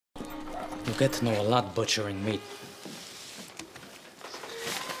You get to know a lot butchering meat.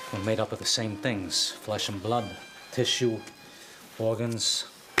 We're made up of the same things. Flesh and blood, tissue, organs.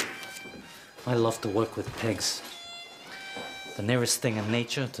 I love to work with pigs. The nearest thing in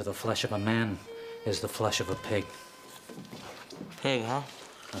nature to the flesh of a man is the flesh of a pig. Pig, huh?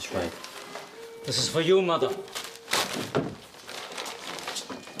 That's right. This is for you, Mother.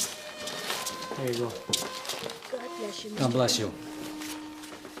 There you go. God bless you. God bless you.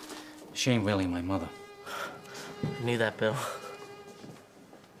 She ain't really my mother. I need that, Bill.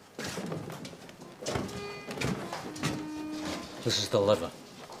 This is the liver.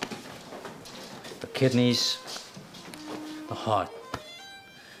 The kidneys. The heart.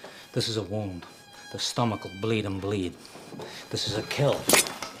 This is a wound. The stomach will bleed and bleed. This is a kill.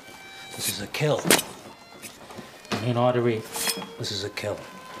 This is a kill. The main artery. This is a kill.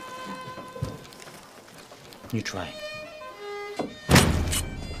 You try.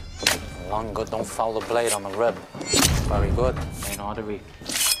 Long good, don't foul the blade on the rib. Very good. Main artery.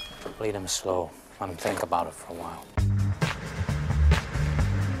 Bleed him slow. Let him think about it for a while.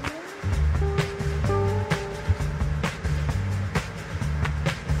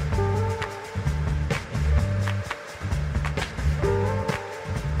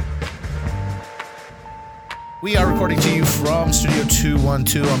 We are recording to you from Studio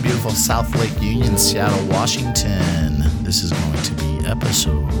 212 on beautiful South Lake Union, Seattle, Washington. This is going to be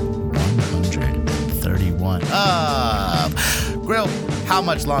episode 131 of Grill How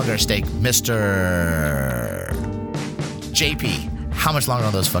Much Longer Steak, Mr. JP. How much longer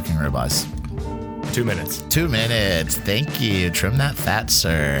are those fucking ribeyes? 2 minutes. 2 minutes. Thank you. Trim that fat,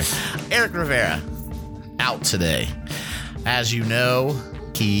 sir. Eric Rivera, out today. As you know,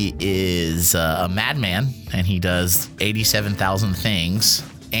 he is a madman, and he does 87,000 things.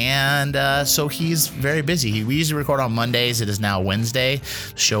 And so he's very busy. We usually record on Mondays. It is now Wednesday.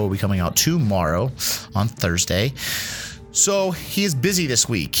 The show will be coming out tomorrow on Thursday. So he is busy this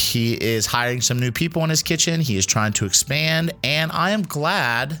week. He is hiring some new people in his kitchen. He is trying to expand. And I am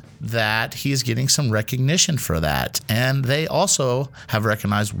glad that he is getting some recognition for that. And they also have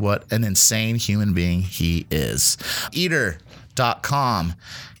recognized what an insane human being he is. Eater.com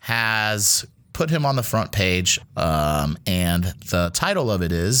has put him on the front page, and the title of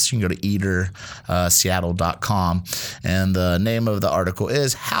it is, you can go to eaterseattle.com, and the name of the article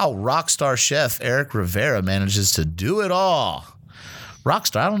is How Rockstar Chef Eric Rivera Manages to Do It All.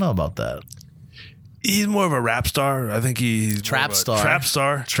 Rockstar, I don't know about that. He's more of a rap star. I think he's Trap star. Trap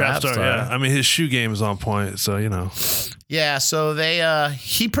star, yeah. I mean, his shoe game is on point, so, you know. Yeah, so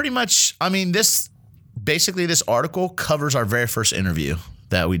he pretty much, I mean, this article covers our very first interview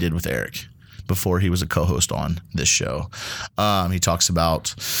that we did with Eric before he was a co-host on this show. He talks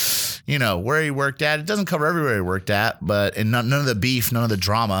about, where he worked at. It doesn't cover everywhere he worked at, but none of the beef, none of the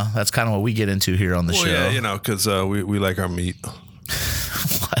drama. That's kind of what we get into here on the show. Yeah, because we like our meat.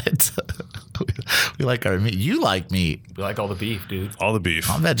 What? We like our meat. You like meat. We like all the beef, dude. All the beef.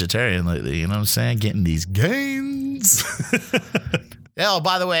 I'm vegetarian lately, you know what I'm saying? Getting these gains. Oh,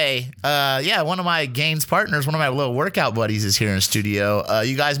 by the way, one of my Gains partners, one of my little workout buddies is here in the studio.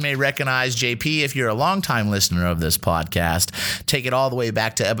 You guys may recognize JP if you're a longtime listener of this podcast. Take it all the way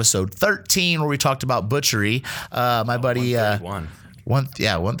back to episode 13 where we talked about butchery. My buddy...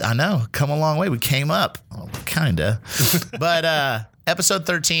 131. I know. Come a long way. We came up. Kind of. But episode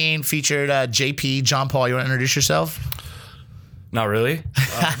 13 featured JP. John Paul, you want to introduce yourself? Not really.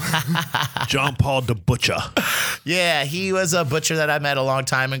 John Paul the Butcher. Yeah, he was a butcher that I met a long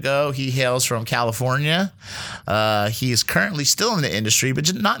time ago. He hails from California. He is currently still in the industry,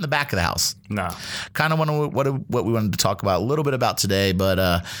 but not in the back of the house. No. Kind of what we wanted to talk about, a little bit about today,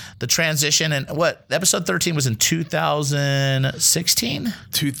 but the transition and episode 13 was in 2016?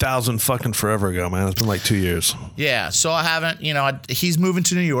 2000 fucking forever ago, man. It's been like 2 years. Yeah, so I haven't, he's moving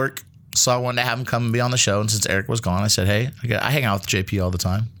to New York. So I wanted to have him come and be on the show. And since Eric was gone, I said, hey, I hang out with JP all the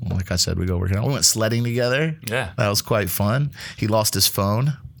time. Like I said, we go working out. We went sledding together. Yeah. That was quite fun. He lost his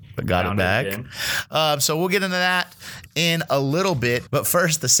phone, but got it back. So we'll get into that in a little bit. But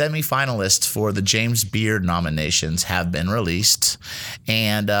first, the semifinalists for the James Beard nominations have been released.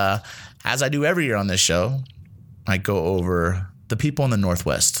 And as I do every year on this show, I go over the people in the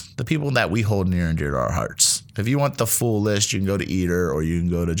Northwest, the people that we hold near and dear to our hearts. If you want the full list, you can go to Eater or you can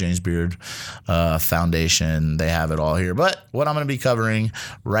go to James Beard Foundation. They have it all here. But what I'm going to be covering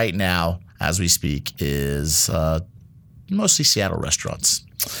right now as we speak is mostly Seattle restaurants,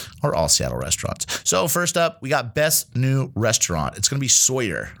 or all Seattle restaurants. So first up, we got Best New Restaurant. It's going to be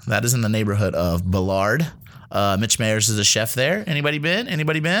Sawyer. That is in the neighborhood of Ballard. Mitch Mayers is a chef there. Anybody been?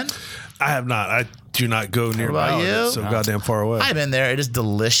 I have not. I do not go nearby. about you? It's so goddamn far away. I've been there. It is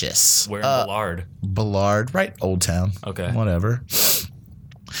delicious. Where in Ballard? Ballard, right? Old Town. Okay. Whatever.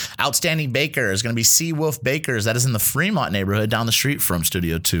 Outstanding Baker is going to be Sea Wolf Bakers. That is in the Fremont neighborhood down the street from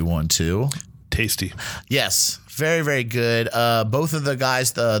Studio 212. Tasty. Yes. Very, very good. Both of the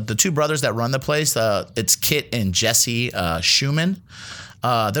guys, the two brothers that run the place, it's Kit and Jesse Schumann.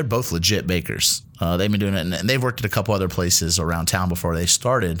 They're both legit bakers. They've been doing it, and they've worked at a couple other places around town before they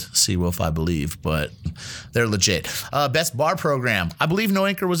started Seawolf, I believe, but they're legit. Best bar program. I believe No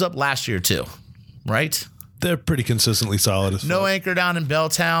Anchor was up last year too, right? They're pretty consistently solid as No fuck. Anchor down in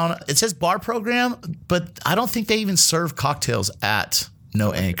Belltown. It says bar program, but I don't think they even serve cocktails at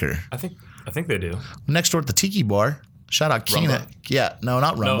No Anchor. I think they do. Next door at the Tiki Bar. Shout out Keena. Rumba? Yeah, no,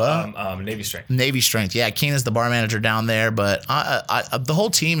 not Rumba. No, Navy Strength. Navy Strength. Yeah, Keena's the bar manager down there, but the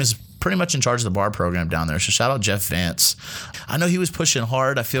whole team is pretty much in charge of the bar program down there. So shout out Jeff Vance. I know he was pushing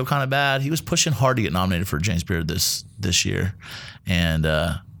hard. I feel kind of bad. He was pushing hard to get nominated for James Beard this year, and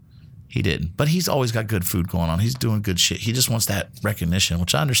he didn't. But he's always got good food going on. He's doing good shit. He just wants that recognition,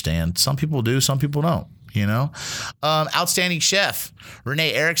 which I understand. Some people do, some people don't. You know, outstanding chef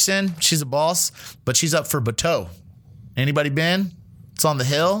Renee Erickson. She's a boss, but she's up for Bateau. Anybody been? It's on the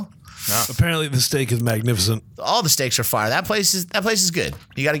hill. No. Apparently the steak is magnificent. All the steaks are fire. That place is good.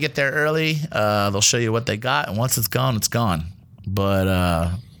 You got to get there early. They'll show you what they got, and once it's gone, it's gone. But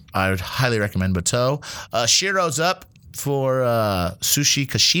I would highly recommend Bateau. Shiro's up for Sushi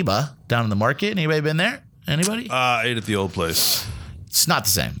Kashiba down in the market. Anybody been there? Anybody? I ate at the old place. It's not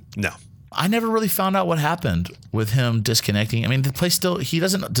the same. No. I never really found out what happened with him disconnecting. I mean, the place does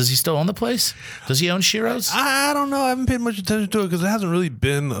he still own the place? Does he own Shiro's? I don't know. I haven't paid much attention to it because it hasn't really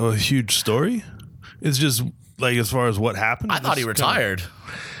been a huge story. It's just like as far as what happened. I thought he retired.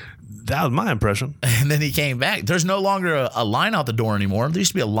 That was my impression. And then he came back. There's no longer a line out the door anymore. There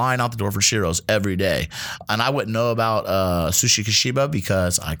used to be a line out the door for Shiro's every day. And I wouldn't know about Sushi Kashiba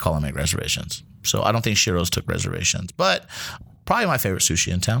because I call and make reservations. So I don't think Shiro's took reservations. But probably my favorite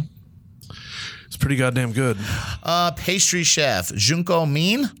sushi in town. It's pretty goddamn good. Pastry chef Junko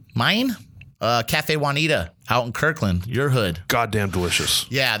Mine, Cafe Juanita out in Kirkland, your hood. Goddamn delicious.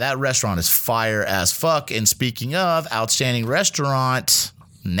 Yeah, that restaurant is fire as fuck. And speaking of outstanding restaurant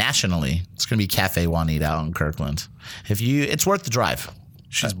nationally, it's gonna be Cafe Juanita out in Kirkland. It's worth the drive.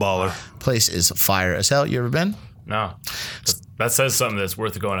 She's baller. Place is fire as hell. You ever been? No. That says something that's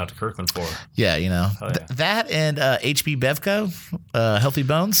worth going out to Kirkland for. Yeah, you know. Oh, yeah. That and HB Bevco, Healthy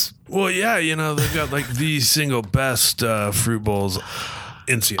Bones. Well, yeah, you know, they've got like the single best fruit bowls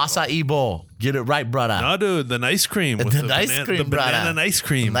in Seattle. Acai bowl. Get it right, brother. No, dude, the ice cream. With The ice cream, the brother. banana ice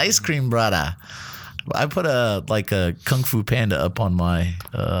cream. Ice cream, brother. I put a Kung Fu Panda up on my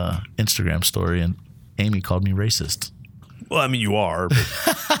Instagram story, and Amy called me racist. Well, I mean, you are.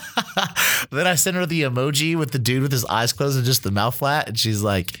 But Then I sent her the emoji with the dude with his eyes closed and just the mouth flat, and she's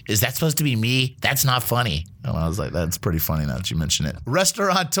like, "Is that supposed to be me? That's not funny." And I was like, "That's pretty funny now that you mention it."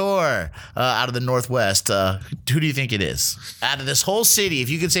 Restaurateur out of the Northwest. Who do you think it is? Out of this whole city, if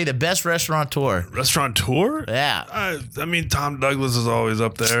you could say the best restaurateur. restaurateur? Yeah. I mean, Tom Douglas is always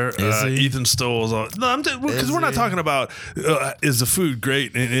up there. Is he? Ethan Stoll is always. No, because Is we're not he? talking about is the food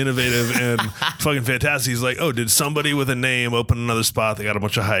great and innovative and fucking fantastic. He's like, oh, did somebody with a name open another spot that got a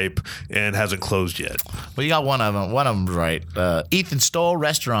bunch of hype and hasn't closed yet? Well, you got one of them. One of them's right. Ethan Stoll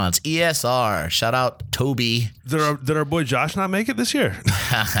Restaurants, ESR. Shout out Toby. Did our boy Josh not make it this year?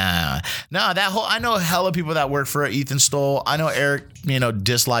 No, I know hella people that work for Ethan Stoll. I know Eric,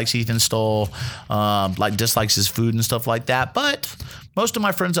 dislikes Ethan Stoll, dislikes his food and stuff like that. But most of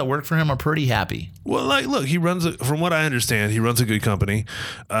my friends that work for him are pretty happy. Well, look, he runs. From what I understand, he runs a good company.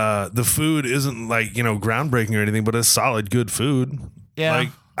 The food isn't groundbreaking or anything, but it's solid, good food. Yeah.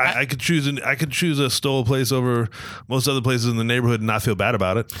 I could choose a Stoll place over most other places in the neighborhood and not feel bad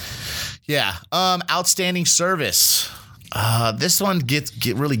about it. Yeah. Outstanding service. This one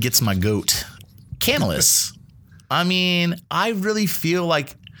really gets my goat. Canlis. I mean, I really feel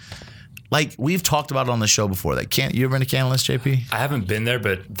like we've talked about it on the show before. You ever been to Canlis, JP? I haven't been there,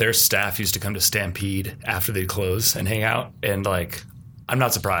 but their staff used to come to Stampede after they'd close and hang out. And I'm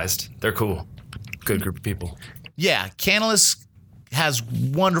not surprised. They're cool. Good group of people. Yeah. Canlis has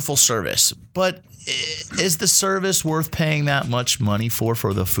wonderful service, but is the service worth paying that much money for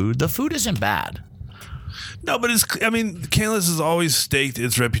the food? The food isn't bad. No, but Canlis has always staked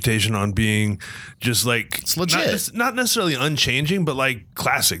its reputation on being just it's legit. not necessarily unchanging, but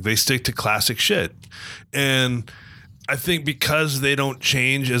classic. They stick to classic shit. And I think because they don't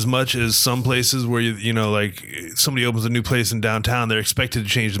change as much as some places where you know, like somebody opens a new place in downtown, they're expected to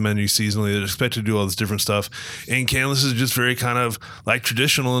change the menu seasonally. They're expected to do all this different stuff. And Canlis is just very kind of like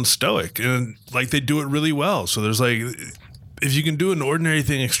traditional and stoic, and like they do it really well. So there's like, if you can do an ordinary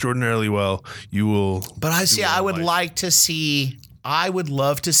thing extraordinarily well, you will. But I would love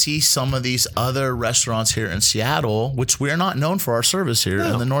to see some of these other restaurants here in Seattle, which we're not known for our service here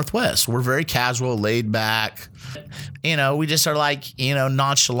in the Northwest. We're very casual, laid back. You know, we just are like, you know,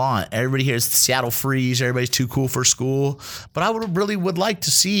 nonchalant. Everybody here is Seattle Freeze. Everybody's too cool for school. But I would like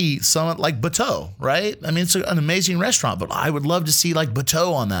to see some like Bateau, right? I mean, it's an amazing restaurant, but I would love to see like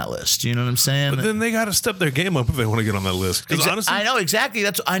Bateau on that list. You know what I'm saying? But then they got to step their game up if they want to get on that list. Because honestly, I know exactly.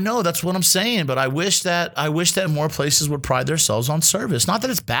 That's what I'm saying. But I wish that more places would pride themselves on service. Not that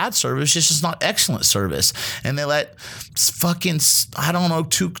it's bad service, it's just not excellent service. And they let fucking, I don't know,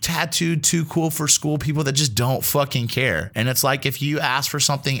 too tattooed, too cool for school people that just don't fucking care. And it's like if you ask for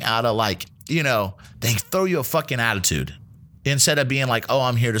something out of like, you know, they throw you a fucking attitude instead of being like, oh,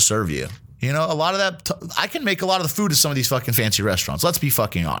 I'm here to serve you. You know, a lot of that, I can make a lot of the food at some of these fucking fancy restaurants. Let's be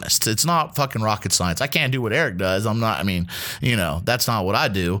fucking honest. It's not fucking rocket science. I can't do what Eric does. You know, that's not what I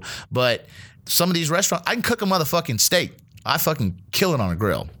do. But some of these restaurants, I can cook a motherfucking steak. I fucking kill it on a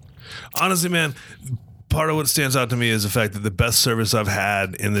grill. Honestly, man, part of what stands out to me is the fact that the best service I've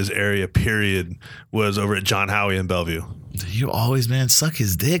had in this area, period, was over at John Howie in Bellevue. You always, man, suck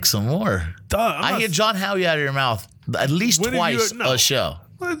his dick some more. I hear John Howie out of your mouth at least twice a show.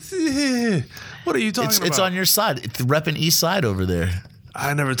 What are you talking about? It's on your side. It's repping East Side over there.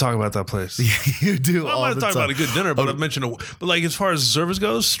 I never talk about that place. You do. I might talk about a good dinner, but I've mentioned but like as far as service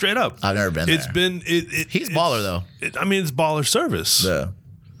goes, straight up, I've never been there. He's baller though. It's baller service. Yeah.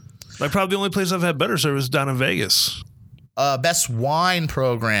 Like probably the only place I've had better service down in Vegas. Best wine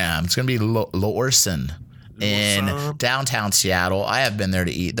program. It's gonna be Lorson in downtown Seattle. I have been there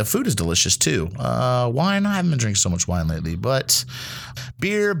to eat. The food is delicious too. Wine. I haven't been drinking so much wine lately, but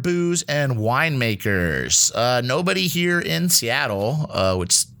beer, booze, and winemakers. Nobody here in Seattle,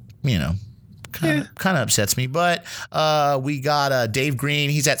 which, you know, kind of upsets me. But we got Dave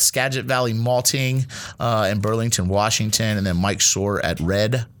Green. He's at Skagit Valley Malting in Burlington, Washington. And then Mike Shore at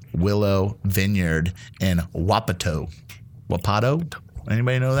Red Willow Vineyard in Wapato.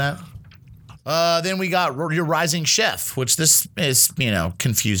 Anybody know that? Then we got your rising chef, which this is, you know,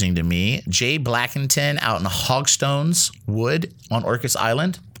 confusing to me. Jay Blackington out in Hogstones Wood on Orcas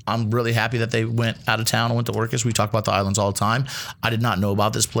Island. I'm really happy that they went out of town and went to Orcas. We talk about the islands all the time. I did not know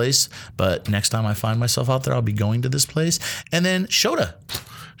about this place, but next time I find myself out there, I'll be going to this place. And then Shota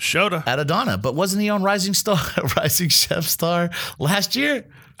at Adana, but wasn't he on Rising Chef Star last year?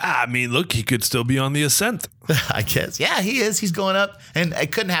 I mean, look, he could still be on the ascent. I guess. Yeah, he is. He's going up, and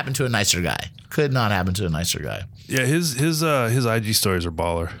it couldn't happen to a nicer guy. Could not happen to a nicer guy. Yeah, his IG stories are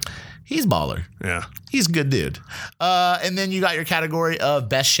baller. He's baller. Yeah. He's a good dude. And then you got your category of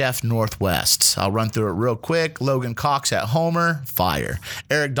Best Chef Northwest. I'll run through it real quick. Logan Cox at Homer, fire.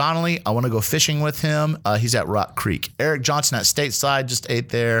 Eric Donnelly, I want to go fishing with him. He's at Rock Creek. Eric Johnson at Stateside, just ate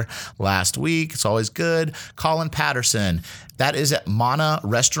there last week. It's always good. Colin Patterson, that is at Mana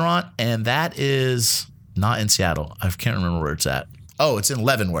Restaurant, and that is not in Seattle. I can't remember where it's at. Oh, it's in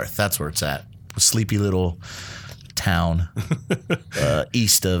Leavenworth. That's where it's at. A sleepy little town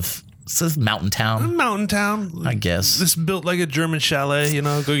east of... So it's Mountain Town, I guess. This is built like a German chalet, you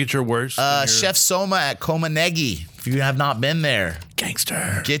know. Go get your worst. Chef Soma at Komanegi. If you have not been there,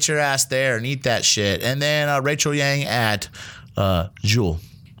 gangster, get your ass there and eat that shit. And then Rachel Yang at Jewel.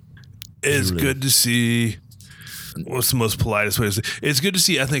 It's good to see. What's the most politest way to say? It's good to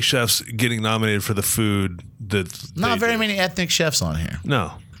see ethnic chefs getting nominated for the food that. Not very many ethnic chefs on here.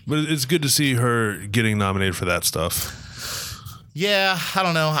 No, but it's good to see her getting nominated for that stuff. Yeah, I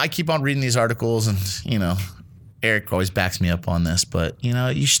don't know. I keep on reading these articles, and, you know, Eric always backs me up on this, but, you know,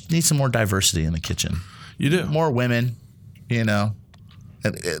 you need some more diversity in the kitchen. You do. More women, you know.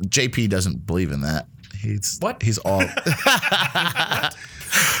 JP doesn't believe in that. He's all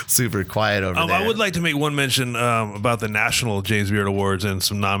super quiet over there. I would like to make one mention about the National James Beard Awards and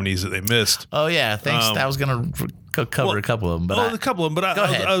some nominees that they missed. Oh, yeah. Thanks. I was going to cover a couple of them. But a couple of them. But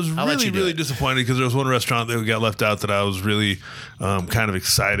I was really disappointed because there was one restaurant that got left out that I was really kind of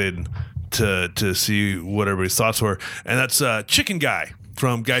excited to see what everybody's thoughts were. And that's Chicken Guy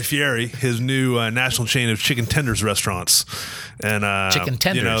from Guy Fieri, his new national chain of chicken tenders restaurants. And chicken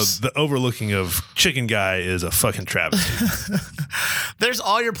tenders. You know, the overlooking of Chicken Guy is a fucking travesty. There's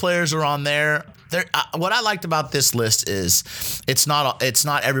all your players are on there. What I liked about this list is it's not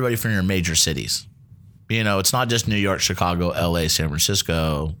everybody from your major cities. You know, it's not just New York, Chicago, LA, San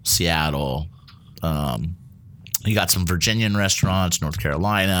Francisco, Seattle, You got some Virginian restaurants, North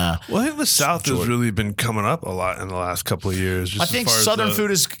Carolina. Well, I think the South has really been coming up a lot in the last couple of years. Just I think Southern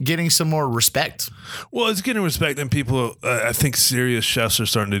food is getting some more respect. Well, it's getting respect, and people, I think serious chefs are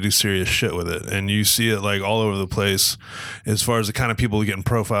starting to do serious shit with it. And you see it like all over the place as far as the kind of people getting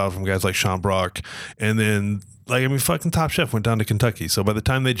profiled from guys like Sean Brock. And then, like, I mean, fucking Top Chef went down to Kentucky. So by the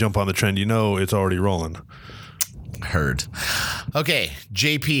time they jump on the trend, you know it's already rolling. Heard. Okay,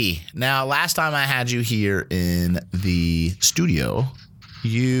 JP. Now, last time I had you here in the studio,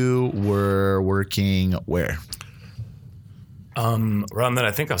 you were working where? Around then,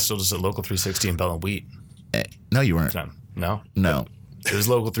 I think I was still just at Local 360 in Bell and Wheat. No, you weren't. No? No. It was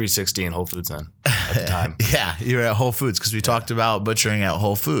Local 360 in Whole Foods then at the time. Yeah, you were at Whole Foods because we talked about butchering at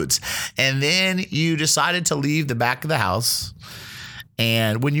Whole Foods. And then you decided to leave the back of the house.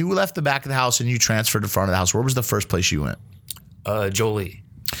 And when you left the back of the house and you transferred to the front of the house, where was the first place you went? Jolie.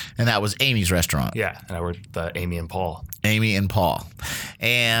 And that was Amy's restaurant. Yeah, and I worked with Amy and Paul. Amy and Paul.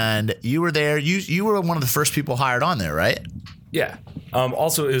 And you were there. You were one of the first people hired on there, right? Yeah.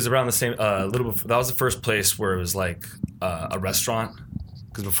 Also, it was around the same, little before, that was the first place where it was like a restaurant.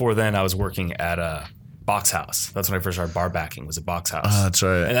 Because before then, I was working at a Box House. That's when I first started bar backing, was a Box House. That's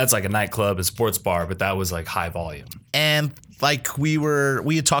right. And that's like a nightclub, a sports bar, but that was like high volume. And like we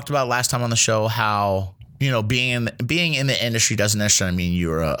had talked about last time on the show how, you know, being in the industry doesn't necessarily mean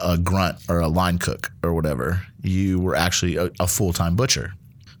you're a grunt or a line cook or whatever. You were actually a full-time butcher.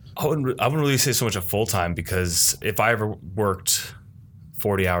 I wouldn't really say so much a full-time, because if I ever worked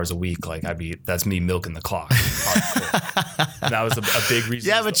 40 hours a week, like that's me milking the clock. And that was a big reason.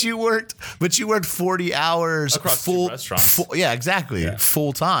 Yeah, but you worked 40 hours across two restaurants. Yeah, exactly. Yeah.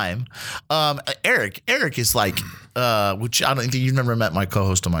 Full time. Eric is like, which I don't think you've never met my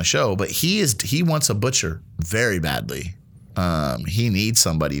co-host on my show, but he wants a butcher very badly. He needs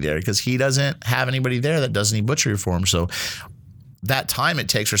somebody there because he doesn't have anybody there that does any butchery for him. So that time it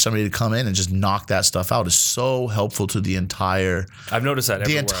takes for somebody to come in and just knock that stuff out is so helpful to the entire. I've noticed that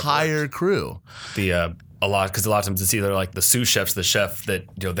the entire crew. A lot, because a lot of times it's either like the sous chef's the chef that,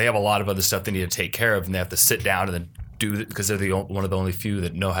 you know, they have a lot of other stuff they need to take care of, and they have to sit down and then do it because they're one of the only few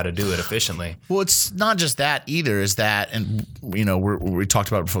that know how to do it efficiently. Well, it's not just that either. Is that, and you know, we talked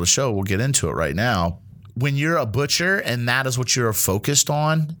about it before the show. We'll get into it right now. When you're a butcher and that is what you're focused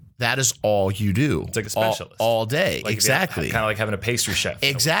on, that is all you do. It's like a specialist. All day. Like exactly. Kind of like having a pastry chef.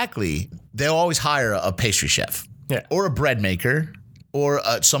 Exactly. They'll always hire a pastry chef. Yeah. Or a bread maker. Or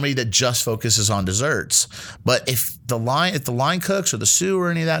somebody that just focuses on desserts. But if the line cooks or the sous or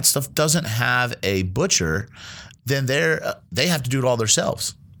any of that stuff doesn't have a butcher, then they have to do it all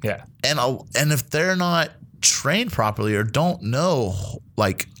themselves. Yeah. And if they're not trained properly or don't know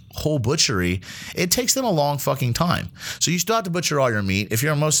like whole butchery, it takes them a long fucking time. So you still have to butcher all your meat. If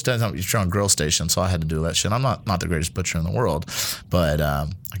you're most of the time you're on grill station, so I had to do that shit. I'm not the greatest butcher in the world, but I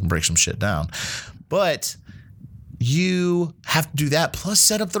can break some shit down. But you have to do that plus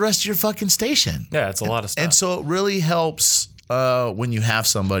set up the rest of your fucking station. Yeah, it's a lot of stuff. And so it really helps when you have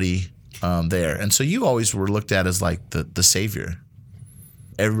somebody there. And so you always were looked at as like the savior.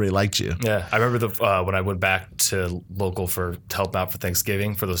 Everybody liked you. Yeah, I remember when I went back to Local to help out for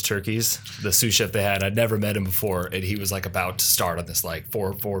Thanksgiving for those turkeys, the sous chef they had, I'd never met him before, and he was like about to start on this like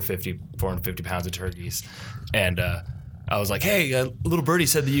 450 pounds of turkeys. And I was like, hey, little birdie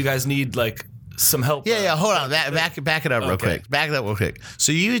said that you guys need like some help. Yeah. Hold on. Back it up real quick. Back it up real quick.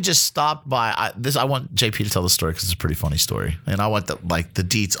 So you just stopped by. I want JP to tell the story because it's a pretty funny story, and I want the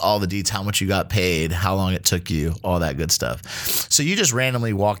deets, all the deets, how much you got paid, how long it took you, all that good stuff. So you just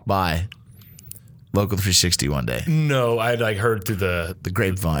randomly walked by Local 360 one day. No, I had like heard through the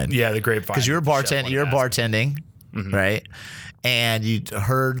grapevine. Yeah, the grapevine. Because you're bartending, mm-hmm. right? And you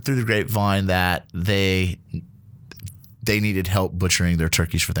heard through the grapevine that they needed help butchering their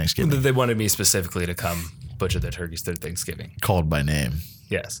turkeys for Thanksgiving. They wanted me specifically to come butcher their turkeys for Thanksgiving. Called by name.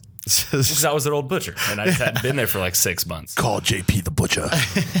 Yes. Because I was their old butcher, and I just hadn't been there for like 6 months. Call JP the butcher.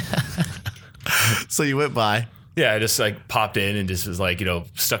 So you went by. Yeah, I just like popped in and just was like, you know,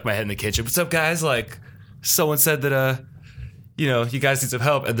 stuck my head in the kitchen. What's up, guys? Like, someone said that, you know, you guys need some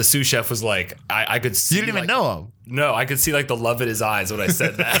help. And the sous chef was like, I could see. You didn't even know him. No, I could see like the love in his eyes when I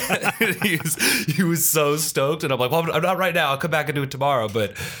said that. he was so stoked. And I'm like, well, I'm not right now. I'll come back and do it tomorrow.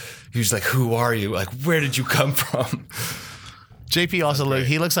 But he was like, who are you? Like, where did you come from? JP also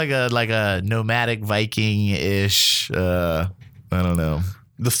looks like a nomadic Viking-ish, I don't know.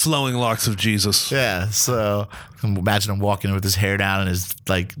 The flowing locks of Jesus. Yeah, so imagine him walking with his hair down and his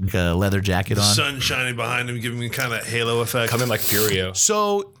like leather jacket on. Sun shining behind him, giving me kind of halo effect. Coming like Furio.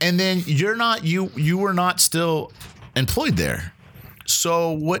 So, and then you were not still employed there.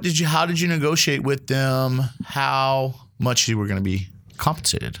 So how did you negotiate with them? How much you were going to be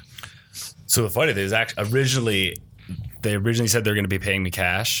compensated? So the funny thing is, actually, they originally said they were going to be paying me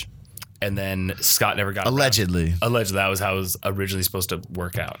cash, and then Scott never got Allegedly. Allegedly, that was how it was originally supposed to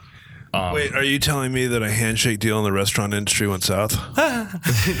work out. Wait, are you telling me that a handshake deal in the restaurant industry went south? That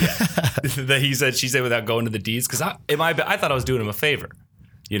she said without going to the deeds, because I thought I was doing him a favor,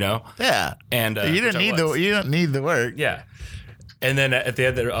 you know? Yeah. And you didn't need the work. Yeah. And then at the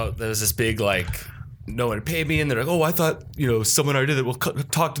end there was this big no one paid me, and they're like, oh, I thought someone already did it. We'll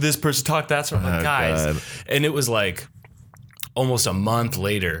talk to this person, talk to that. So I'm like, guys, God. And it was like almost a month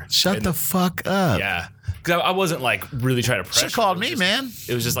later. Shut the fuck up. Yeah. Because I wasn't really trying to pressure. Should have called me, man.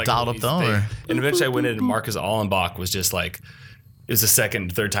 It was just dialed up the owner. And eventually I went in, and Marcus Allenbach was just it was the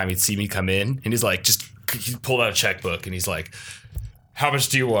second, third time he'd see me come in, and he's like, he pulled out a checkbook, and he's like, how much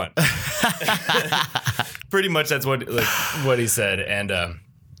do you want? Pretty much that's what he said. And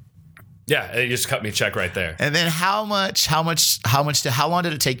yeah, he just cut me a check right there. And then how long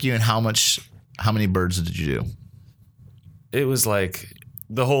did it take you, and how many birds did you do? It was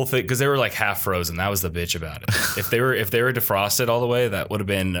the whole thing, because they were half frozen. That was the bitch about it. If they were defrosted all the way, that would have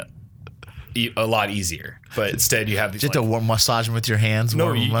been a lot easier. But instead, you have these. Just to massage them with your hands.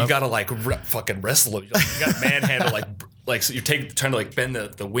 No, you gotta fucking wrestle them. You got manhandle so you're trying to bend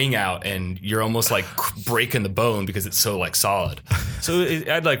the wing out, and you're almost breaking the bone because it's so solid. So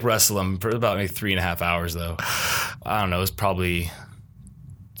I'd wrestle them for about maybe 3.5 hours though. I don't know. It was probably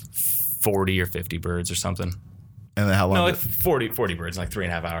 40 or 50 birds or something. And then how long? No, 40 birds in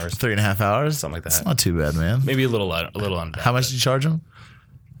 3.5 hours. 3.5 hours? Something like that. That's not too bad, man. Maybe a little under that. How much did you charge them?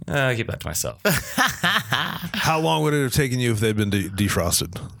 I keep that to myself. How long would it have taken you if they'd been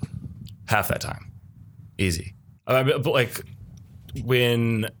defrosted? Half that time. Easy. But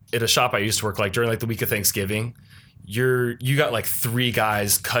when at a shop I used to work, during the week of Thanksgiving, you got 3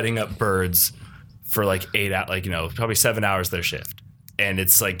 guys cutting up birds for 8 hours, probably 7 hours their shift. And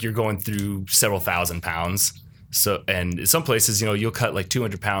it's you're going through several thousand pounds. So, and in some places, you'll cut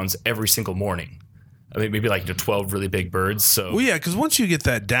 200 pounds every single morning. I mean, maybe 12 really big birds. So, well, yeah, because once you get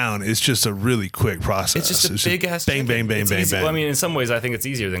that down, it's just a really quick process. It's just a big ass bang, chicken. bang, bang, bang, bang. Well, I mean, in some ways, I think it's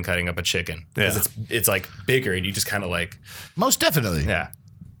easier than cutting up a chicken because it's bigger, and you just kind of Most definitely. yeah.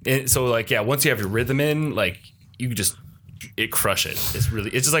 And so once you have your rhythm in, you just crush it.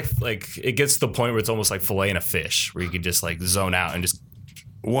 It's just it gets to the point where it's almost like filleting a fish, where you can just zone out and just.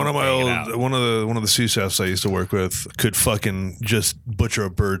 One of the sous chefs I used to work with could fucking just butcher a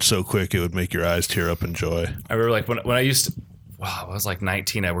bird so quick it would make your eyes tear up in joy. I remember when I used to, I was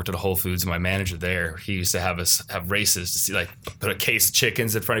 19. I worked at a Whole Foods, and my manager there, he used to have us have races to see put a case of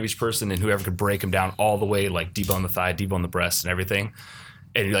chickens in front of each person, and whoever could break them down all the way, debone the thigh, debone the breast, and everything,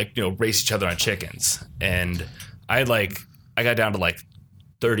 and race each other on chickens. And I got down to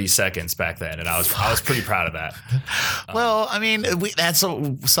 30 seconds back then, and I was pretty proud of that. Well, I mean, that's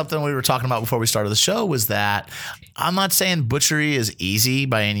something we were talking about before we started the show, was that I'm not saying butchery is easy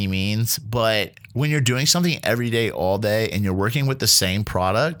by any means, but when you're doing something every day, all day, and you're working with the same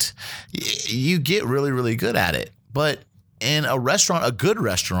product, you get really, really good at it. But in a restaurant, a good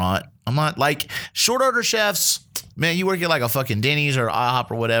restaurant, I'm not short order chefs. Man, you work at a fucking Denny's or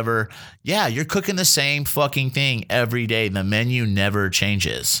IHOP or whatever. Yeah, you're cooking the same fucking thing every day. The menu never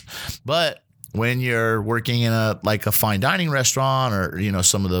changes. But when you're working in a fine dining restaurant, or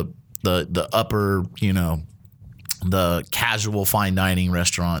some of the upper, the casual fine dining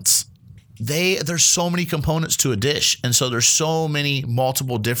restaurants, there's so many components to a dish, and so there's so many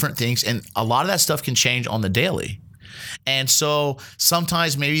multiple different things, and a lot of that stuff can change on the daily. And so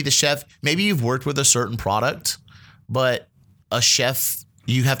sometimes maybe you've worked with a certain product, but a chef,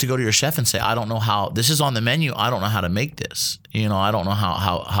 you have to go to your chef and say, I don't know how, this is on the menu, I don't know how to make this. I don't know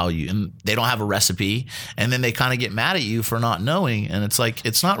how you, and they don't have a recipe, and then they kind of get mad at you for not knowing. And it's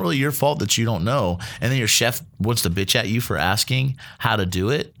it's not really your fault that you don't know. And then your chef wants to bitch at you for asking how to do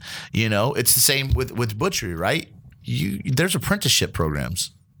it. It's the same with butchery, right? There's apprenticeship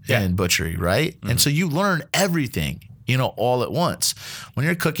programs in butchery, right? Mm-hmm. And so you learn everything, all at once. When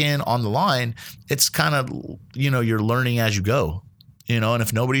you're cooking on the line, it's kind of, you're learning as you go, and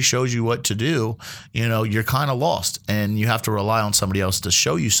if nobody shows you what to do, you're kind of lost, and you have to rely on somebody else to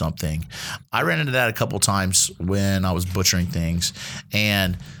show you something. I ran into that a couple times when I was butchering things,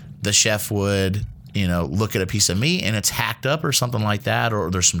 and the chef would, look at a piece of meat and it's hacked up or something like that,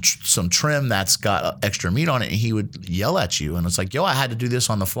 or there's some trim that's got extra meat on it, and he would yell at you, and it's yo, I had to do this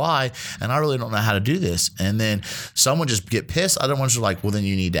on the fly, and I really don't know how to do this. And then someone just get pissed. Other ones are well, then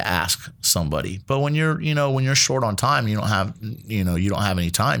you need to ask somebody. But when you're, when you're short on time, you don't have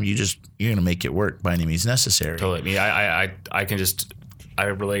any time, you're going to make it work by any means necessary. Totally. I mean, I can just I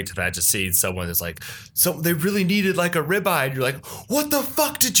relate to that. Just seeing someone that's like, so they really needed like a ribeye, and you're like, what the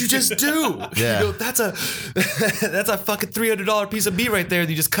fuck did you just do? Yeah. You know, that's a fucking $300 piece of meat right there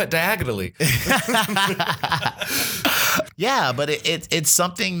that you just cut diagonally. Yeah, but it's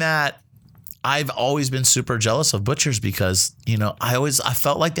something that I've always been super jealous of butchers because, you know, I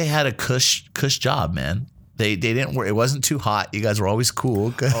felt like they had a cush job, man. They didn't work. It wasn't too hot. You guys were always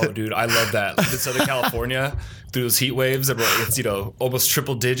cool. Oh, dude, I love that. In Southern California, through those heat waves, it's, you know, almost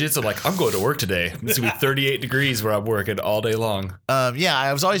triple digits. I'm like, I'm going to work today. It's going to be 38 degrees where I'm working all day long. Yeah,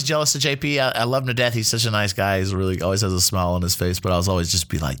 I was always jealous of JP. I love him to death. He's such a nice guy. He's really always has a smile on his face, but I was always just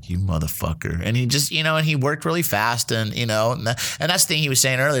be like, you motherfucker. And he just, you know, and he worked really fast and, you know, and that's the thing he was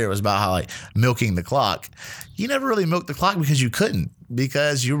saying earlier was about how like milking the clock. You never really milked the clock because you couldn't.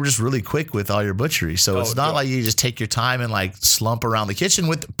 Because you were just really quick with all your butchery. So it's not like you just take your time and like slump around the kitchen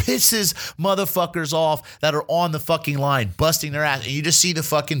with pisses motherfuckers off that are on the fucking line, busting their ass. And you just see the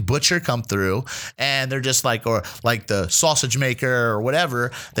fucking butcher come through and they're just like, or like the sausage maker or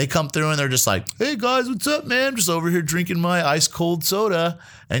whatever. They come through and they're just like, hey guys, what's up, man? I'm just over here drinking my ice cold soda.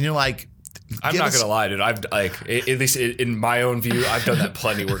 And you're like, I'm not gonna lie, dude. I've like, at least in my own view, I've done that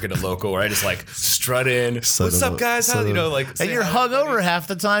plenty working at local, where I just like strut in. What's up, guys? How you know, like, and you're hungover half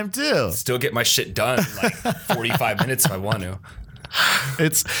the time too. Still get my shit done in like 45 minutes if I want to.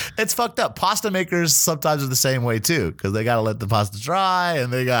 It's fucked up. Pasta makers sometimes are the same way too, because they gotta let the pasta dry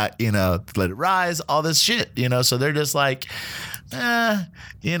and they got, you know, to let it rise, all this shit, you know. So they're just like,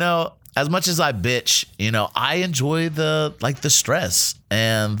 you know. As much as I bitch, you know, I enjoy the stress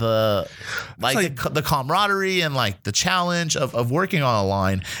and the camaraderie and like the challenge of working on a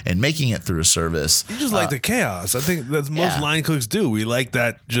line and making it through a service. You just like the chaos. I think that's most line cooks do. We like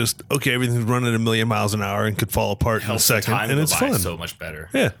that. Just okay, everything's running a million miles an hour and could fall apart in a second, and it's fun. So much better.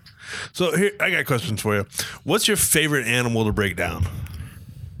 Yeah. So here, I got questions for you. What's your favorite animal to break down?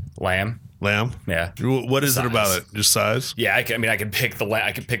 Lamb. Yeah. What is it about it? Just size? Yeah, I can pick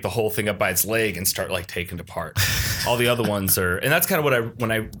the whole thing up by its leg and start like taking it apart. All the other ones are, and that's kind of what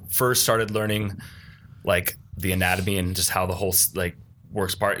when I first started learning like the anatomy and just how the whole like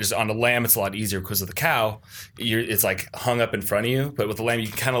works apart. Just on a lamb, it's a lot easier because of the cow. It's like hung up in front of you, but with the lamb, you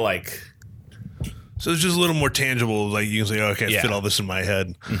can kind of like. So it's just a little more tangible. Like you can say, "Oh, I can't fit all this in my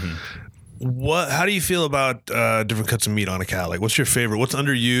head." Mm-hmm. How do you feel about different cuts of meat on a cow? Like, what's your favorite? What's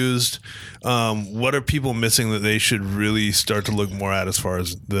underused? What are people missing that they should really start to look more at as far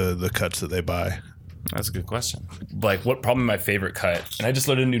as the cuts that they buy? That's a good question. Like, what probably my favorite cut? And I just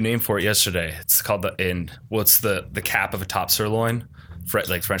learned a new name for it yesterday. It's called it's the cap of a top sirloin.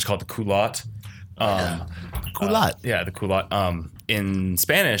 Like French called the culotte. Culotte. The culotte. In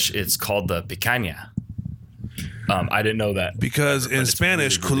Spanish, it's called the picanha. I didn't know that. Because in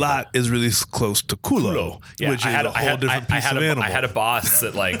Spanish, culotte is really close to culo, which is a whole different piece of animal. I had a boss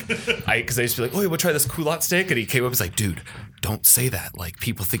that like, because I used to be like, oh, we'll try this culotte steak. And he came up and was like, dude, don't say that. Like,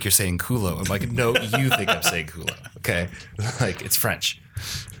 people think you're saying culo. I'm like, no, you think I'm saying culo. Okay. Like, it's French.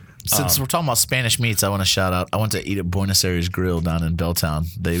 Since we're talking about Spanish meats, I want to shout out. I went to eat at Buenos Aires Grill down in Belltown.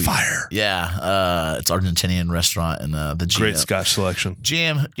 Fire. Yeah. It's Argentinian restaurant and the GM. Great Scotch selection.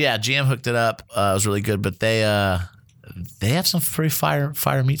 GM hooked it up. It was really good, but they have some pretty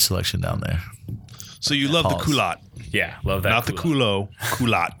fire meat selection down there. So you love the culotte. Yeah, love that. Not the culo,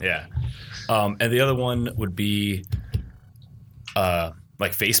 culotte. Yeah. And the other one would be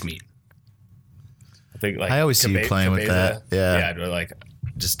like face meat. I think like I always see you playing with that. Yeah. Yeah, like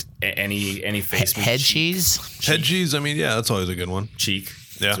just any face meat. Head cheese? Head cheese, I mean, yeah, that's always a good one. Cheek.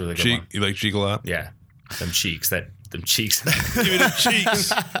 Yeah, that's a really good cheek. one. You like cheek a lot? Yeah. Them cheeks. Give me the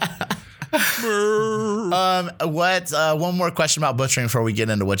cheeks. One more question about butchering before we get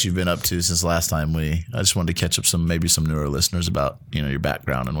into what you've been up to since last time I just wanted to catch up some newer listeners about, you know, your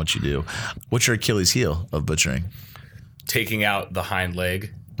background and what you do. What's your Achilles heel of butchering? Taking out the hind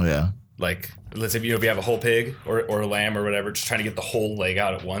leg. Yeah. Like, let's say, you know, if you have a whole pig or a lamb or whatever, just trying to get the whole leg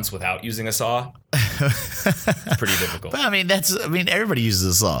out at once without using a saw. It's pretty difficult. But everybody uses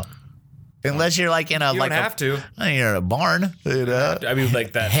a saw. Unless you're like in a you don't have to. You're in a barn, you know. I mean,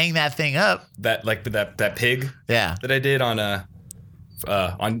 like that. Hang that thing up. That like that pig. Yeah. That I did on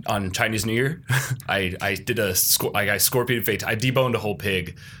Chinese New Year. I did a scorpion fate. I deboned a whole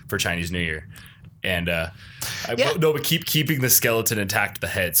pig for Chinese New Year, and but keeping the skeleton intact to the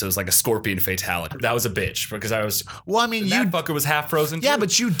head, so it was like a scorpion fatality. That was a bitch because I was. Well, I mean, that fucker was half frozen. Yeah, too.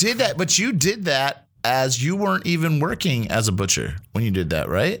 but you did that. But you did that as you weren't even working as a butcher when you did that,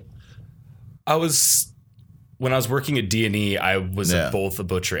 right? When I was working at D&E, I was both a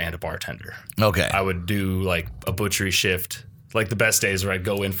butcher and a bartender. Okay. I would do like a butchery shift, like the best days where I'd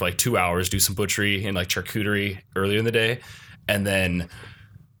go in for like 2 hours, do some butchery and like charcuterie earlier in the day, and then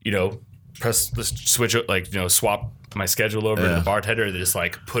press the switch, swap my schedule over to the bartender, and just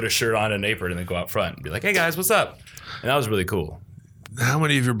like put a shirt on and an apron and then go out front and be like, hey guys, what's up? And that was really cool. How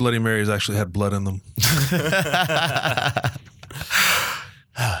many of your Bloody Marys actually had blood in them?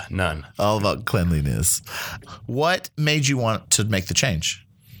 None. All about cleanliness. What made you want to make the change?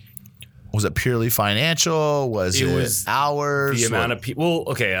 Was it purely financial? Was it hours? The amount of people. Well,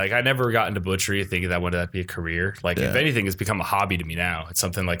 okay, like I never got into butchery thinking that I wanted that to be a career. Like if anything, it's become a hobby to me now. It's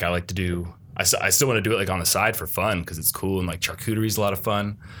something like I like to do. I still want to do it like on the side for fun because it's cool, and like charcuterie is a lot of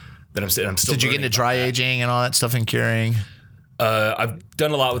fun. Then I'm still. Did you get into dry aging and all that stuff and curing? I've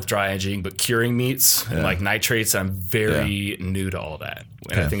done a lot with dry aging, but curing meats and like nitrates, I'm very new to all of that.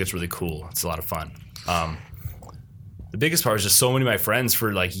 And I think it's really cool. It's a lot of fun. The biggest part is just so many of my friends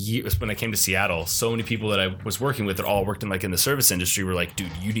for like years when I came to Seattle, so many people that I was working with that all worked in like in the service industry were like,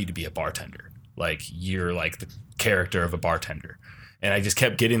 dude, you need to be a bartender. Like you're like the character of a bartender. And I just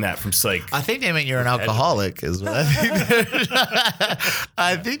kept getting that from just like. I think they meant you're an alcoholic is what I think.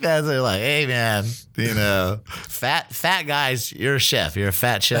 I think that's like, hey man, fat guys, you're a chef. You're a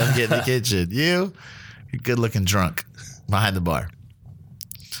fat chef, get in the kitchen. You're good looking drunk behind the bar.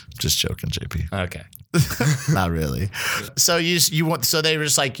 Just joking, JP. Okay. Not really. So so they were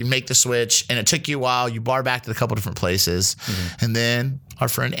just like, you make the switch, and it took you a while. You bar back to a couple different places, and then our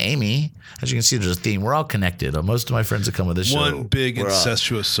friend Amy, as you can see, there's a theme. We're all connected. Most of my friends that come with this show, one big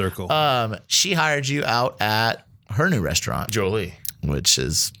incestuous circle. She hired you out at her new restaurant, Jolie, which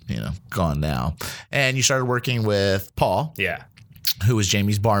is gone now, and you started working with Paul. Yeah. Who was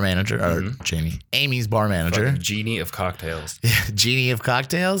Amy's bar manager. Fucking genie of cocktails. Genie of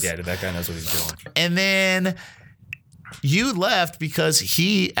cocktails? Yeah, dude, that guy knows what he's doing. And then you left because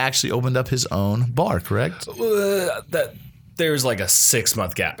he actually opened up his own bar, correct? There's like a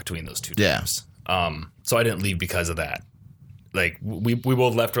 6-month gap between those two times. So I didn't leave because of that. Like we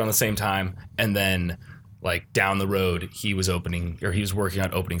both left around the same time, and then like down the road he was working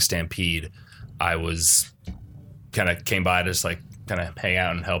on opening Stampede. I was kind of came by to just like kind of hang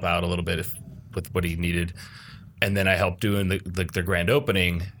out and help out a little bit with what he needed. And then I helped doing the grand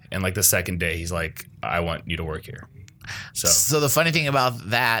opening. And like the second day, he's like, I want you to work here. So the funny thing about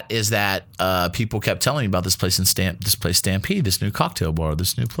that is that people kept telling me about this place Stampede, this new cocktail bar,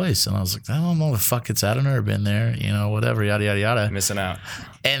 this new place. And I was like, I don't know what the fuck it's at. I've never been there, whatever, yada, yada, yada. Missing out.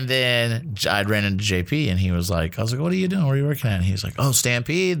 And then I ran into JP, and he was like, I was like, what are you doing? Where are you working at? And he's like, oh,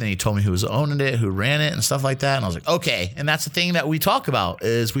 Stampede. Then he told me who was owning it, who ran it, and stuff like that. And I was like, okay. And that's the thing that we talk about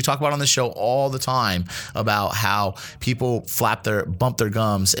on this show all the time about how people bump their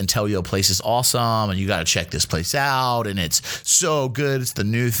gums and tell you a place is awesome and you got to check this place out and it's so good. It's the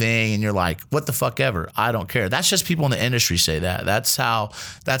new thing. And you're like, what the fuck ever. I don't care. That's just people in the industry say that. That's how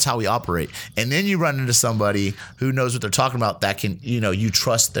we operate. And then you run into somebody who knows what they're talking about that can, you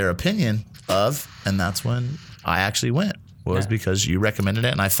trust their opinion of, and that's when I actually went. Because you recommended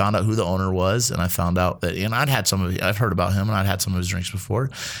it, and I found out who the owner was, and I found out that, and I've heard about him, and I'd had some of his drinks before.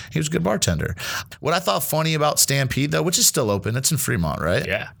 He was a good bartender. What I thought funny about Stampede, though, which is still open, it's in Fremont, right?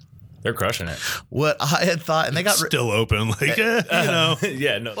 Yeah. They're crushing it. What I had thought, and they got still open, like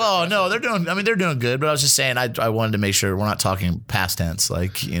yeah, no. Well, no, they're doing good. But I was just saying, I wanted to make sure we're not talking past tense,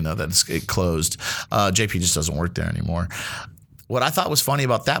 like that it closed. JP just doesn't work there anymore. What I thought was funny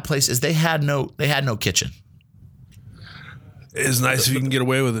about that place is they had no kitchen. It's nice if you can get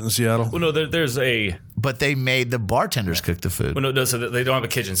away with it in Seattle. Well, no, but they made the bartenders cook the food. Well, no, so they don't have a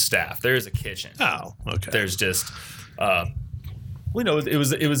kitchen staff. There is a kitchen. Oh, okay. There's just,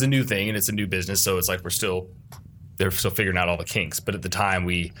 it was a new thing and it's a new business, so it's like they're still figuring out all the kinks. But at the time,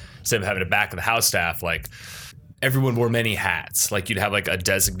 instead of having a back of the house staff, like everyone wore many hats. Like you'd have like a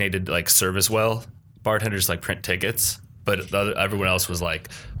designated like service bartenders like print tickets. But everyone else was like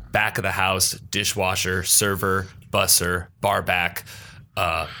back of the house, dishwasher, server, busser, bar back,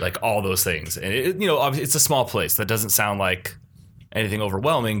 like all those things. And obviously it's a small place. That doesn't sound like anything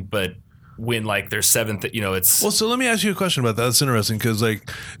overwhelming, but when like there's seventh, it's. Well, so let me ask you a question about that. That's interesting because like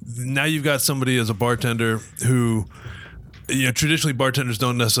now you've got somebody as a bartender who, traditionally bartenders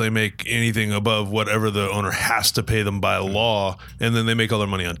don't necessarily make anything above whatever the owner has to pay them by law, and then they make all their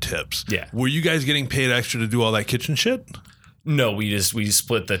money on tips. Yeah. Were you guys getting paid extra to do all that kitchen shit? No, we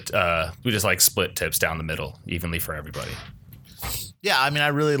split split tips down the middle evenly for everybody. Yeah, I mean, I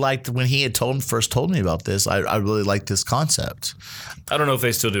really liked when he had first told me about this. I really liked this concept. I don't know if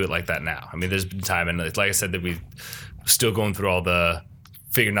they still do it like that now. I mean, there's been time, and like I said, that we still going through all the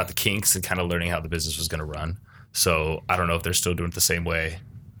figuring out the kinks and kind of learning how the business was going to run. So I don't know if they're still doing it the same way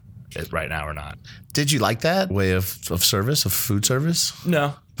right now or not. Did you like that way of service, of food service?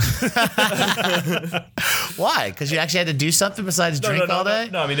 No. Well, Why? Because you actually had to do something besides drink all day?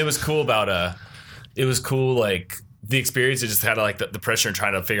 No, I mean, it was cool about it was cool, like, the experience. It just had, like, the pressure and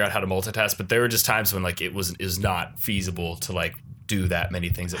trying to figure out how to multitask. But there were just times when, like, it was not feasible to, like, do that many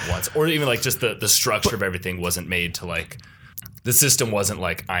things at once. Or even, like, just the structure of everything wasn't made to, like, the system wasn't,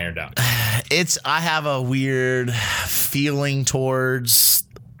 like, ironed out. I have a weird feeling towards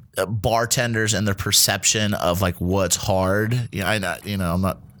bartenders and their perception of, like, what's hard. I'm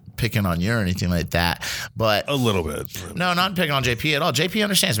not picking on you or anything like that, but A little bit. no, not picking on JP at all. JP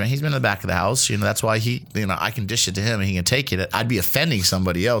understands, man. He's been in the back of the house. That's why I can dish it to him and he can take it. I'd be offending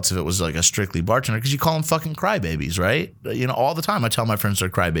somebody else if it was like a strictly bartender, because you call them fucking crybabies, right? All the time I tell my friends they're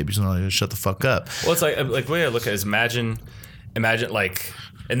crybabies and they're like, shut the fuck up. Well, it's like the way I look at it is imagine like,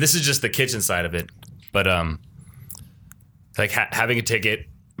 and this is just the kitchen side of it, but like having a ticket,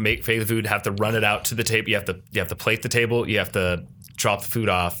 make the food, have to run it out to the table. You have to plate the table. You have to drop the food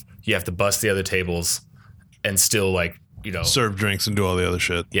off. You have to bust the other tables, and still, like, serve drinks and do all the other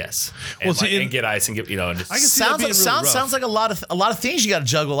shit. Yes. Well, And get ice and get and just, I can see that being really rough. Sounds like a lot of things you got to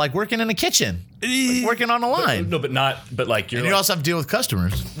juggle, like working in the kitchen, like working on the line. no, but like And you also have to deal with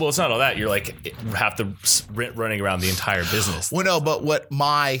customers. well, it's not all that. You're like have to running around the entire business. Well, no, but what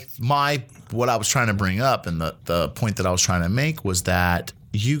what I was trying to bring up and the point that I was trying to make was that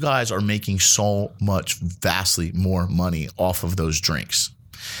you guys are making so much vastly more money off of those drinks.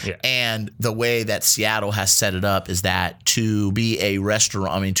 Yeah. And the way that Seattle has set it up is that to be a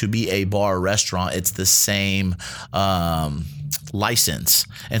bar restaurant, it's the same license.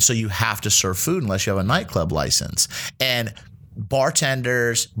 And so you have to serve food unless you have a nightclub license. And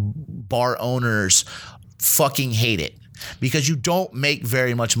bartenders, bar owners fucking hate it because you don't make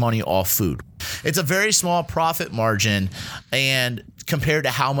very much money off food. It's a very small profit margin, and compared to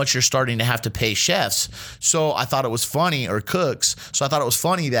how much you're starting to have to pay chefs. So I thought it was funny, or cooks. So I thought it was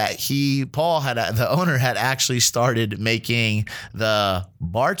funny that the owner had actually started making the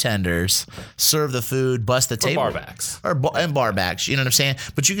bartenders serve the food, bust the table. Barbacks. And barbacks, you know what I'm saying?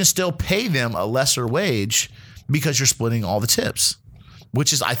 But you can still pay them a lesser wage because you're splitting all the tips,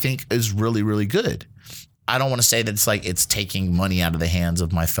 which I think is really, really good. I don't want to say that it's taking money out of the hands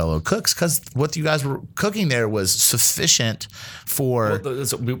of my fellow cooks, because what you guys were cooking there was sufficient for.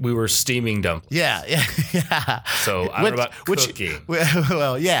 We were steaming dumplings. Yeah. So I don't know about cooking.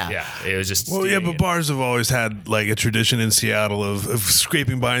 Well, yeah. Yeah, it was just. Well, yeah, steaming but bars have always had like a tradition in Seattle of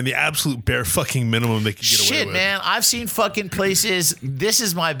scraping by in the absolute bare fucking minimum they can get away Shit, with. man. I've seen fucking places. This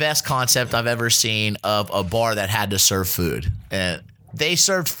is my best concept I've ever seen of a bar that had to serve food. And they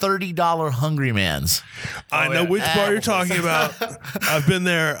served $30 Hungry Mans. I know which bar you're talking about. I've been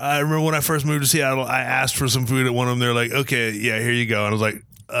there. I remember when I first moved to Seattle, I asked for some food at one of them. They're like, okay, yeah, here you go. And I was like,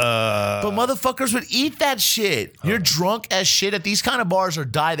 But motherfuckers would eat that shit. You're drunk as shit at these kind of bars.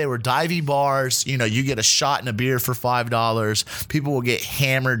 They were divey bars. You get a shot and a beer for $5. People will get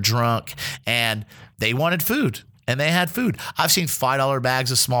hammered drunk, and they wanted food. And they had food. I've seen $5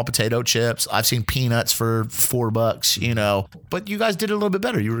 bags of small potato chips. I've seen peanuts for $4, But you guys did it a little bit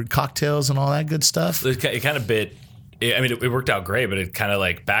better. You were cocktails and all that good stuff. It kind of it worked out great, but it kind of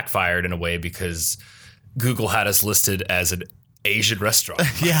like backfired in a way because Google had us listed as an Asian restaurant.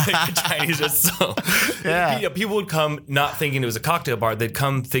 Yeah. Chinese. So Yeah. people would come not thinking it was a cocktail bar. They'd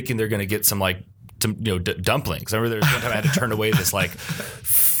come thinking they're going to get some dumplings. I remember there was one time I had to turn away this like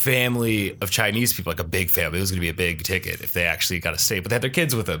family of Chinese people, like a big family. It was going to be a big ticket if they actually got to stay, but they had their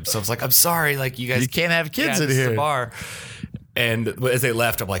kids with them. So I was like, I'm sorry, like you guys can't have kids in this is here. a bar. And as they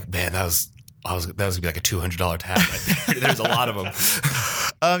left, I'm like, man, that was gonna be like a $200 tab right there. There's a lot of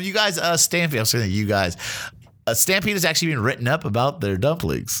them. You guys, Stampede. I'm saying you guys. Stampede has actually been written up about their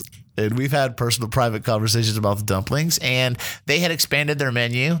dumplings. And we've had personal, private conversations about the dumplings, and they had expanded their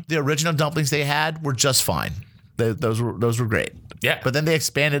menu. The original dumplings they had were just fine. Those were great. Yeah. But then they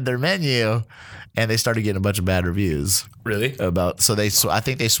expanded their menu, and they started getting a bunch of bad reviews. Really? So I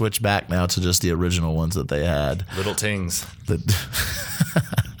think they switched back now to just the original ones that they had. Little tings.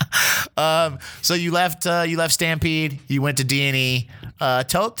 So you left Stampede. You went to D&E.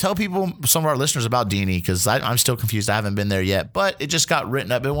 Tell people, some of our listeners, about D&E, because I'm still confused. I haven't been there yet, but it just got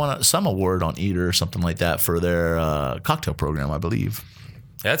written up. It won some award on Eater or something like that for their cocktail program, I believe.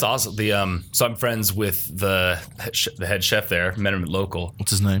 Yeah, that's awesome. So I'm friends with the head chef there, met him at local. What's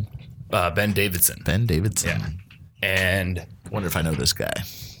his name? Ben Davidson. Ben Davidson. Yeah. And Wonder if I know this guy.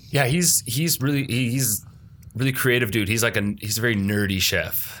 yeah, he's really creative dude. He's a very nerdy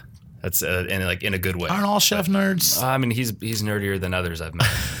chef. That's and like in a good way. Aren't all chef nerds? I mean, he's nerdier than others I've met,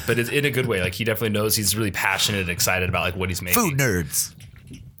 but it's in a good way. Like he definitely knows. He's really passionate and excited about like what he's making. Food nerds.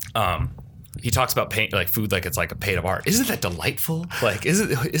 he talks about paint, like food, like it's like a paint of art. Isn't that delightful? Like,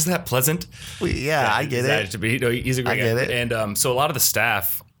 isn't that pleasant? I get it. He's a great I get guy. it. And so a lot of the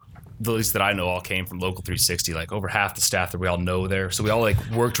staff, at least that I know, all came from Local 360. Like over half the staff that we all know there, so we all like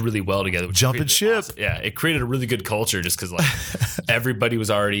worked really well together. Jumping ship. Awesome. Yeah, it created a really good culture just because like everybody was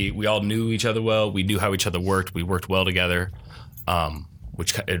already. We all knew each other well. We knew how each other worked. We worked well together.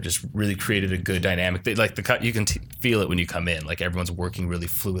 Which it just really created a good dynamic. Like you can feel it when you come in. Like everyone's working really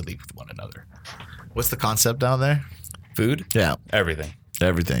fluidly with one another. What's the concept down there? Food? Yeah, Everything.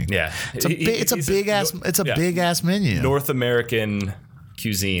 Yeah, it's a big ass menu. North American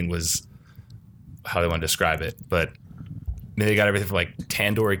cuisine was how they want to describe it, but I mean, they got everything from like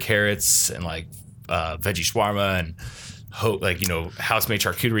tandoori carrots and like veggie shawarma and house-made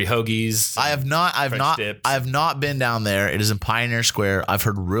charcuterie hoagies. I have not been down there. It is in Pioneer Square. I've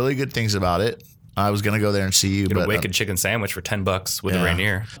heard really good things about it. I was gonna go there and see you. Get a wicked chicken sandwich for $10 with a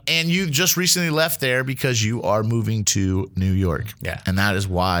Rainier. And you just recently left there because you are moving to New York. Yeah, and that is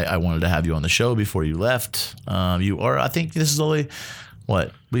why I wanted to have you on the show before you left. I think this is only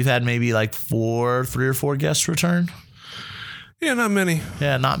what we've had, maybe like 3 or 4 guests return. Yeah, not many.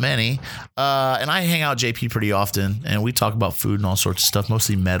 And I hang out with JP pretty often, and we talk about food and all sorts of stuff,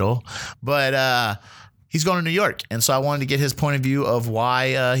 mostly metal. But he's going to New York, and so I wanted to get his point of view of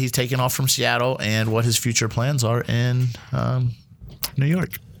why he's taking off from Seattle and what his future plans are in New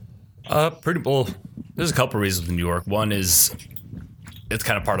York. Pretty well. There's a couple reasons with New York. One is it's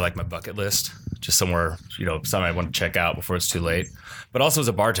kind of part of like my bucket list, just somewhere something I want to check out before it's too late. But also as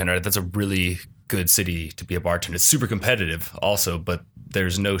a bartender, that's a really good city to be a bartender. It's super competitive also, but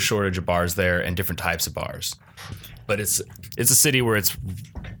there's no shortage of bars there and different types of bars. But it's a city where it's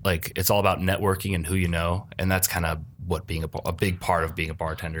like it's all about networking and who you know, and that's kind of what being a big part of being a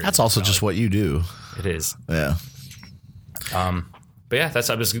bartender. That's also just what you do. It is. Yeah. But yeah, I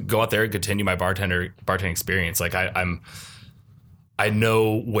just go out there and continue my bartending experience. Like I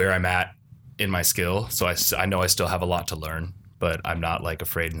know where I'm at in my skill, so I know I still have a lot to learn, but I'm not like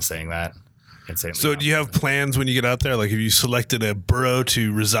afraid in saying that. So do you have plans when you get out there? Like, have you selected a borough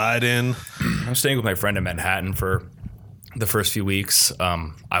to reside in? I'm staying with my friend in Manhattan for the first few weeks.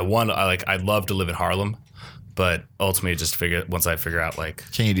 I'd love to live in Harlem, but ultimately once I figure out like,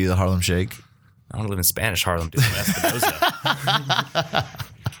 can you do the Harlem Shake? I want to live in Spanish Harlem, dude. Espinosa.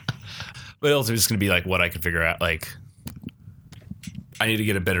 But ultimately it's going to be like what I can figure out. Like, I need to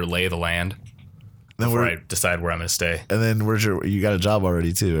get a better lay of the land before I decide where I'm going to stay. And then you got a job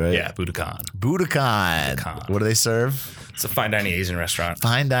already too, right? Yeah, Budokan. What do they serve? It's a fine dining Asian restaurant.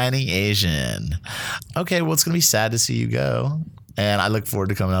 Fine dining Asian. Okay, well, it's going to be sad to see you go. And I look forward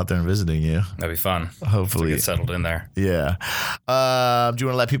to coming out there and visiting you. That'd be fun. Hopefully. To get settled in there. Yeah. Do you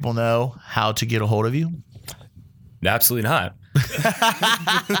want to let people know how to get a hold of you? Absolutely not.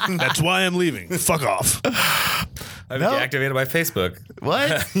 That's why I'm leaving. Fuck off. I've deactivated my Facebook.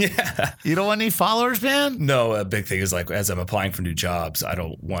 What? Yeah. You don't want any followers, man? No, a big thing is like as I'm applying for new jobs, I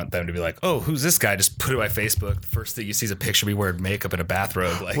don't want them to be like, oh, who's this guy? Just put it on my Facebook. The first thing you see is a picture of me wearing makeup in a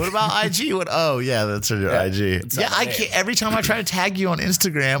bathrobe. Like, what about IG? Oh, yeah, that's your IG. Yeah, I can't. Every time I try to tag you on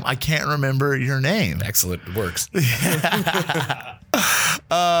Instagram, I can't remember your name. Excellent. It works.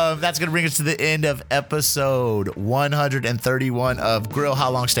 That's going to bring us to the end of episode 131 of Grill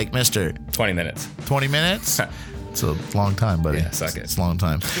How Long Steak Mister. 20 minutes. 20 minutes? It's a long time, buddy. Yeah, suck it. It's a long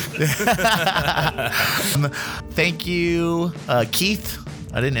time. Thank you, Keith.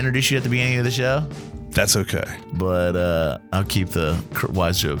 I didn't introduce you at the beginning of the show. That's okay. But I'll keep the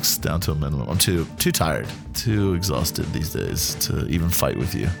wise jokes down to a minimum. I'm too tired, too exhausted these days to even fight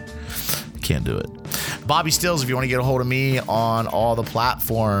with you. Can't do it. Bobby Stills, if you want to get a hold of me on all the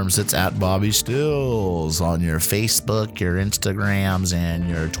platforms, it's at Bobby Stills on your Facebook, your Instagrams, and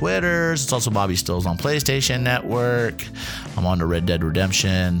your Twitters. It's also Bobby Stills on PlayStation Network. I'm on to Red Dead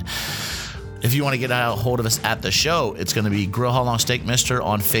Redemption. If you want to get a hold of us at the show, it's going to be Grill How Long Steak Mister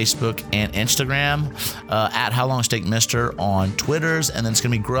on Facebook and Instagram, at How Long Steak Mister on Twitters, and then it's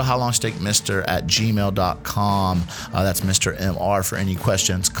going to be Grill How Long Steak Mister at gmail.com. That's Mr. MR for any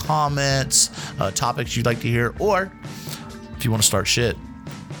questions, comments, topics you'd like to hear, or if you want to start shit.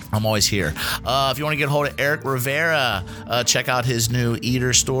 I'm always here. If you want to get a hold of Eric Rivera, check out his new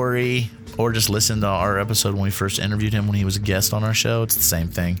Eater story, or just listen to our episode when we first interviewed him when he was a guest on our show. It's the same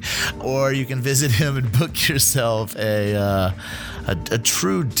thing. Or you can visit him and book yourself a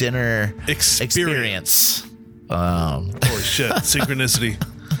true dinner experience. Holy shit. Synchronicity.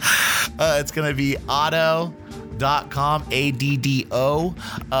 It's going to be Addo.com, ADDO,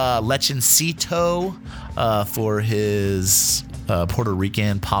 Lechoncito, for his Puerto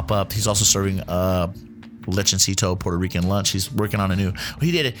Rican pop-up. He's also serving lechoncito Puerto Rican lunch. He's working on a new.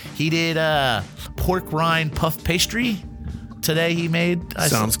 He did pork rind puff pastry. Today he made.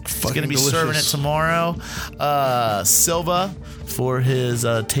 Sounds He's fucking going to be delicious. serving it tomorrow. Silva for his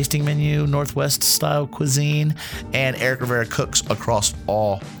tasting menu, Northwest style cuisine, and Eric Rivera cooks across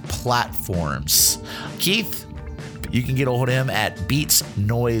all platforms. Keith, you can get a hold of him at Beats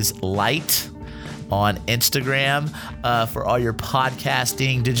Noise Light on Instagram for all your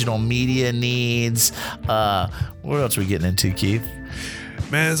podcasting, digital media needs. What else are we getting into, Keith?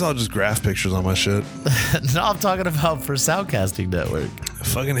 Man, it's all just graph pictures on my shit. No, I'm talking about for Soundcasting Network.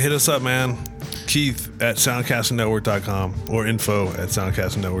 Fucking hit us up, man. Keith at soundcastingnetwork.com or info at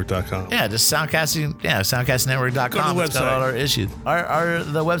soundcastingnetwork.com. Yeah, just soundcastingnetwork.com. Go to the It's got website. all our issues.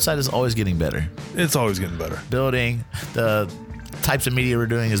 The website is always getting better. It's always getting better. Building the types of media we're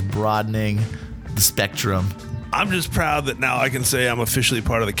doing is broadening the spectrum. I'm just proud that now I can say I'm officially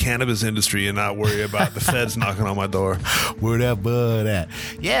part of the cannabis industry and not worry about the feds knocking on my door. Where that bud at?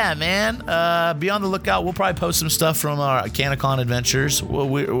 Yeah, man. Be on the lookout. We'll probably post some stuff from our CanaCon adventures.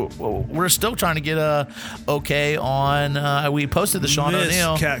 We're still trying to get a okay on. We posted the Sean Miss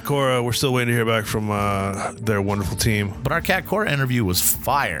O'Neill, Kat Cora, we're still waiting to hear back from their wonderful team. but our Cat Cora interview was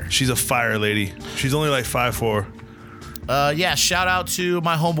fire. She's a fire lady. She's only like 5'4". Yeah, shout out to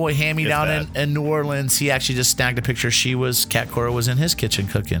my homeboy Hammy If down that. in New Orleans. He actually just snagged a picture. Cat Cora was in his kitchen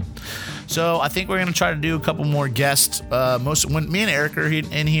cooking. So I think we're gonna try to do a couple more guests. When me and Eric are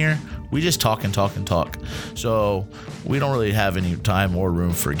in here, we just talk and talk and talk. So we don't really have any time or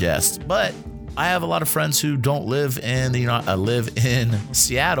room for guests. But I have a lot of friends who don't live in live in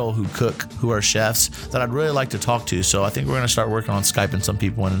Seattle who are chefs that I'd really like to talk to. So I think we're gonna start working on Skyping some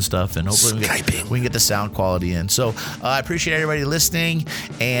people in and stuff, and hopefully we can get the sound quality in. So I appreciate everybody listening.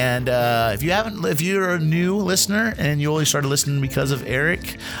 And if you're a new listener and you only started listening because of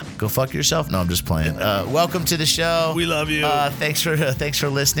Eric, go fuck yourself. No, I'm just playing. Welcome to the show. We love you. Thanks for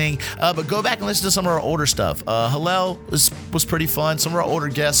listening. But go back and listen to some of our older stuff. Hillel was pretty fun. Some of our older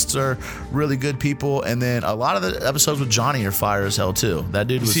guests are really good people, and then a lot of the episodes with Johnny are fire as hell too. That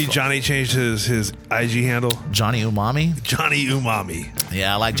dude was See, Johnny changed his IG handle. Johnny Umami. Johnny Umami.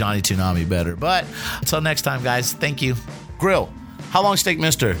 Yeah, I like Johnny Toonami better. But until next time, guys, thank you. Grill. How long steak,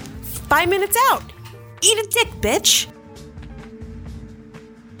 mister? 5 minutes out. Eat a dick, bitch.